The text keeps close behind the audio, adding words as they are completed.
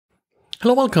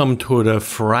Hello, welcome to the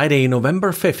Friday,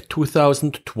 November 5th,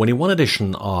 2021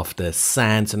 edition of the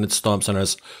SANS and its Storm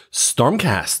Center's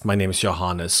Stormcast. My name is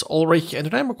Johannes Ulrich and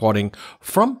today I'm recording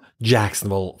from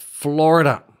Jacksonville,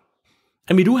 Florida.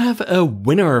 And we do have a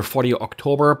winner for the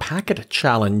October Packet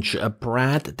Challenge.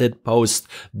 Brad did post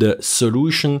the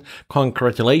solution.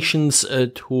 Congratulations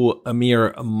to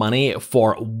Amir Money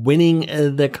for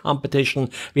winning the competition.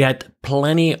 We had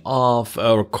plenty of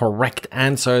correct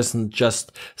answers and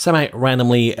just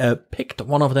semi-randomly picked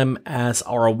one of them as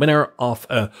our winner of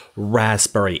a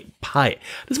Raspberry Pi.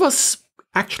 This was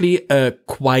actually a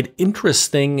quite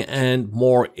interesting and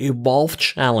more evolved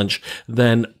challenge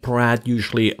than Brad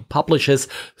usually publishes.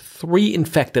 3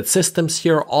 infected systems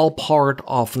here, all part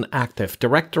of an Active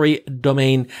Directory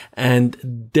domain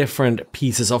and different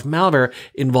pieces of malware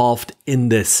involved in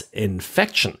this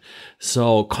infection.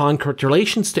 So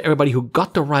congratulations to everybody who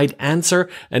got the right answer.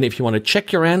 And if you want to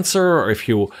check your answer or if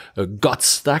you got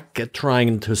stuck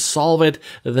trying to solve it,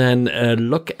 then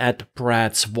look at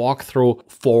Brad's walkthrough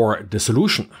for the solution.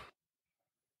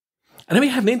 And then we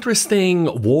have an interesting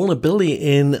vulnerability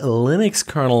in Linux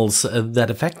kernels that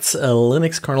affects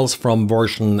Linux kernels from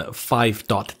version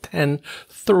 5.10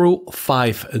 through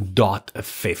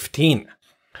 5.15.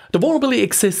 The vulnerability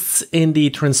exists in the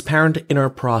Transparent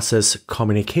Inter-Process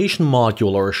Communication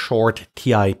Module, or short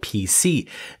TIPC.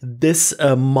 This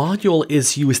module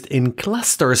is used in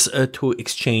clusters to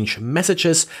exchange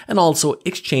messages and also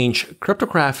exchange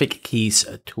cryptographic keys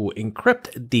to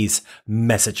encrypt these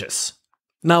messages.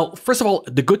 Now, first of all,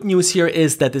 the good news here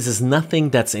is that this is nothing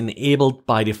that's enabled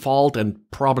by default and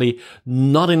probably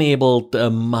not enabled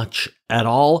much at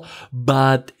all,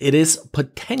 but it is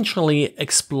potentially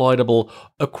exploitable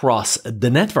across the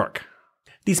network.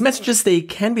 These messages, they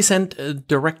can be sent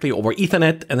directly over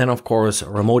Ethernet, and then of course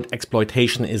remote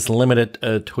exploitation is limited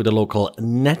to the local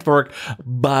network,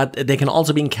 but they can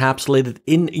also be encapsulated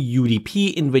in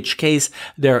UDP, in which case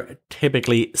they're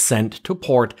typically sent to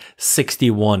port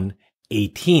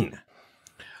 6118.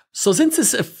 So since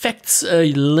this affects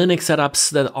Linux setups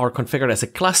that are configured as a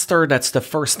cluster, that's the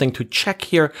first thing to check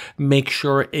here. Make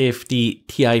sure if the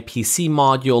TIPC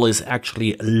module is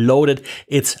actually loaded.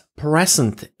 It's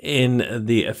present in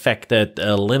the affected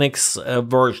Linux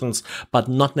versions, but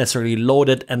not necessarily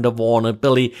loaded, and the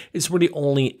vulnerability is really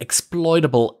only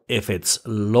exploitable if it's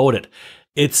loaded.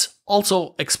 It's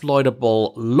also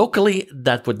exploitable locally.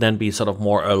 That would then be sort of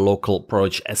more a local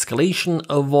approach escalation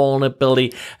of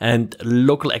vulnerability, and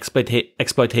local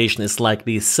exploitation is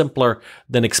likely simpler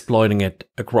than exploiting it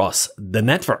across the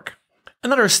network.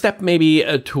 Another step may be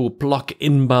to block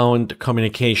inbound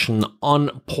communication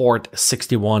on port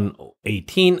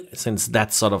 6118, since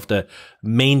that's sort of the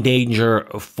main danger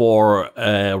for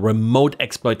remote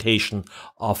exploitation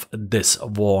of this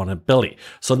vulnerability.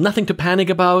 So nothing to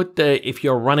panic about. If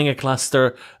you're running a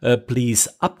cluster, please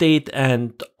update,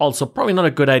 and also probably not a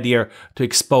good idea to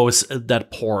expose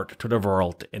that port to the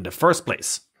world in the first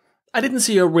place. I didn't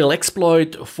see a real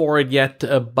exploit for it yet,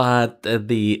 but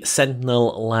the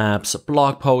Sentinel Labs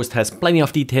blog post has plenty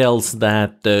of details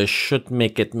that should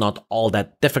make it not all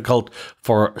that difficult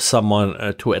for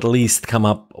someone to at least come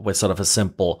up with sort of a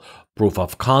simple proof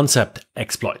of concept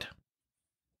exploit.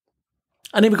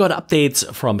 And then we got updates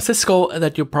from Cisco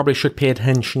that you probably should pay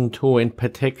attention to, in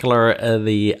particular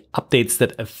the updates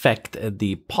that affect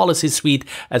the policy suite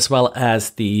as well as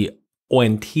the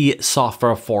ONT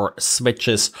software for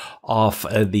switches of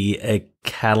the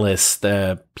Catalyst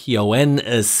PON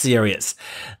series.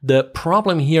 The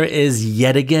problem here is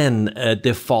yet again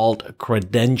default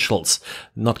credentials.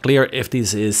 Not clear if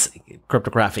this is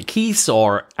cryptographic keys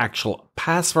or actual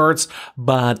passwords,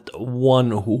 but one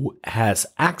who has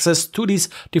access to these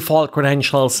default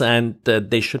credentials, and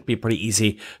they should be pretty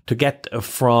easy to get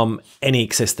from any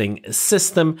existing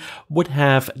system, would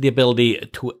have the ability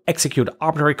to execute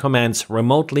arbitrary commands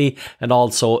remotely and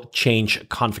also change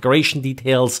configuration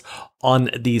details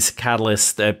on these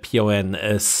Catalyst PON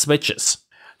switches.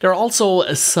 There are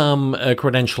also some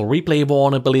credential replay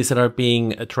vulnerabilities that are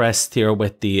being addressed here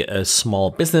with the small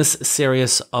business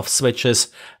series of switches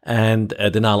and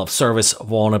denial of service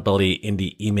vulnerability in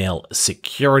the email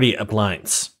security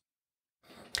appliance.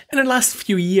 In the last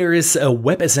few years,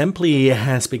 WebAssembly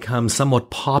has become somewhat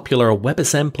popular.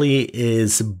 WebAssembly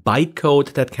is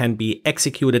bytecode that can be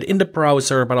executed in the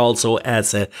browser, but also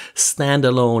as a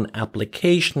standalone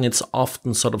application. It's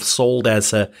often sort of sold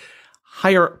as a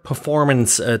higher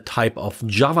performance type of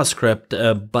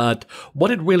JavaScript, but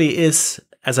what it really is,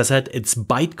 as I said, it's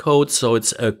bytecode, so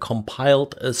it's a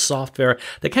compiled software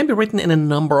that can be written in a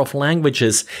number of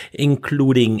languages,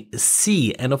 including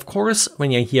C. And of course, when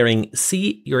you're hearing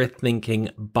C, you're thinking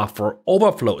buffer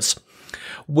overflows.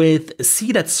 With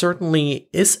C, that certainly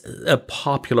is a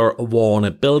popular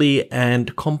vulnerability,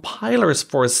 and compilers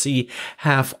for C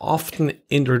have often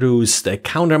introduced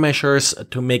countermeasures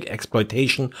to make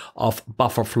exploitation of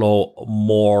buffer flow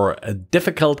more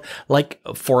difficult, like,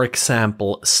 for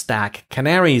example, stack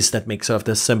canaries that make sort of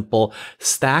the simple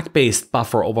stack-based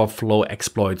buffer overflow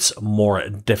exploits more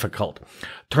difficult.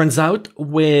 Turns out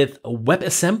with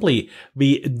WebAssembly,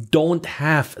 we don't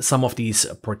have some of these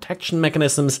protection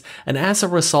mechanisms, and as a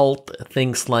result,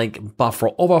 things like buffer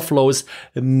overflows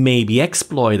may be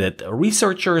exploited.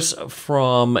 Researchers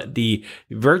from the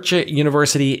Vrije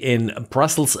University in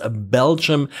Brussels,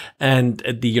 Belgium, and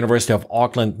the University of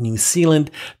Auckland, New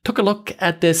Zealand took a look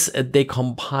at this. They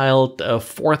compiled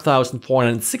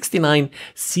 4,469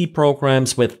 C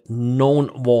programs with known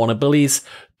vulnerabilities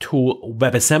to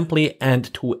WebAssembly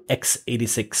and to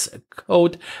x86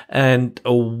 code. And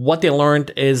what they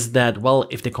learned is that, well,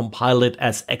 if they compile it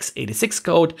as x86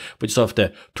 code, which is sort of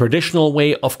the traditional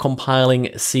way of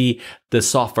compiling C, the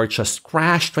software just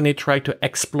crashed when they tried to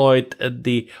exploit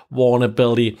the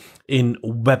vulnerability. In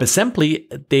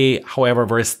WebAssembly, they, however,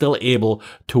 were still able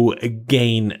to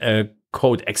gain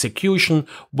code execution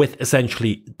with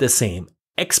essentially the same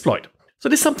exploit. So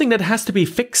this is something that has to be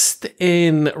fixed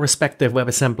in respective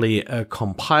WebAssembly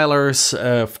compilers.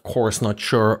 Of course, not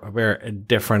sure where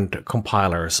different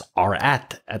compilers are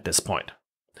at this point.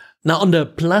 Now, on the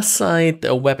plus side,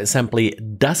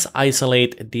 WebAssembly does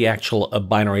isolate the actual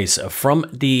binaries from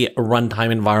the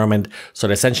runtime environment. So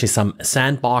there's essentially some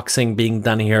sandboxing being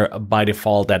done here by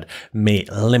default that may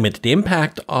limit the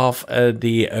impact of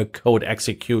the code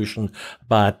execution,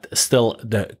 but still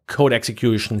the code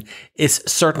execution is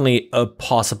certainly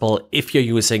possible if you're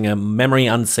using a memory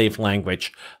unsafe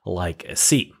language like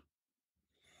C.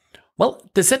 Well,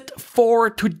 that's it for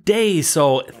today.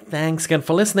 So thanks again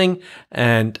for listening,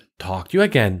 and talk to you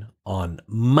again on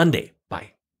Monday.